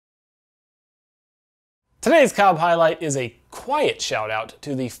Today's COBB highlight is a quiet shout out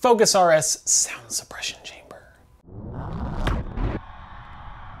to the Focus RS sound suppression chamber.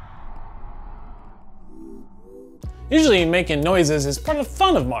 Usually making noises is part of the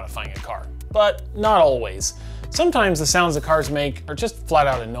fun of modifying a car, but not always. Sometimes the sounds the cars make are just flat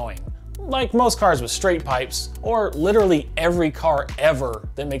out annoying, like most cars with straight pipes, or literally every car ever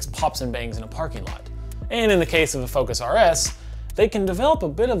that makes pops and bangs in a parking lot. And in the case of the Focus RS, they can develop a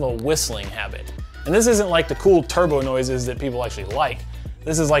bit of a whistling habit. And this isn't like the cool turbo noises that people actually like.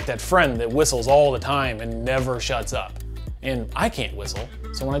 This is like that friend that whistles all the time and never shuts up. And I can't whistle,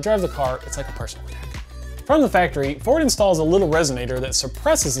 so when I drive the car, it's like a personal attack. From the factory, Ford installs a little resonator that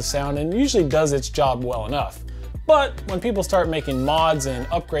suppresses the sound and usually does its job well enough. But when people start making mods and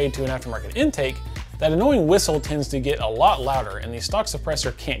upgrade to an aftermarket intake, that annoying whistle tends to get a lot louder and the stock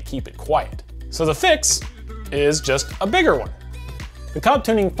suppressor can't keep it quiet. So the fix is just a bigger one. The COBB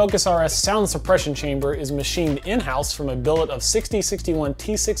Tuning Focus RS sound suppression chamber is machined in-house from a billet of 6061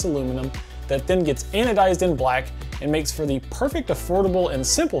 T6 aluminum that then gets anodized in black and makes for the perfect affordable and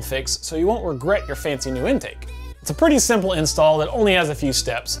simple fix so you won't regret your fancy new intake. It's a pretty simple install that only has a few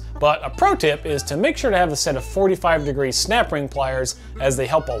steps, but a pro tip is to make sure to have a set of 45-degree snap ring pliers as they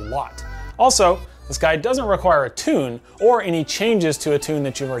help a lot. Also, this guy doesn't require a tune or any changes to a tune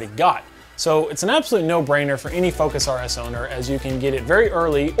that you've already got. So it's an absolute no-brainer for any Focus RS owner, as you can get it very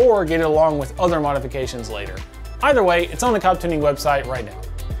early or get it along with other modifications later. Either way, it's on the COBB Tuning website right now.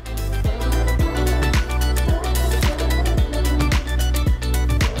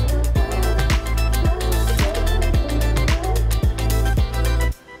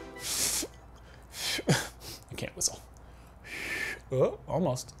 I can't whistle. Oh,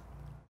 almost.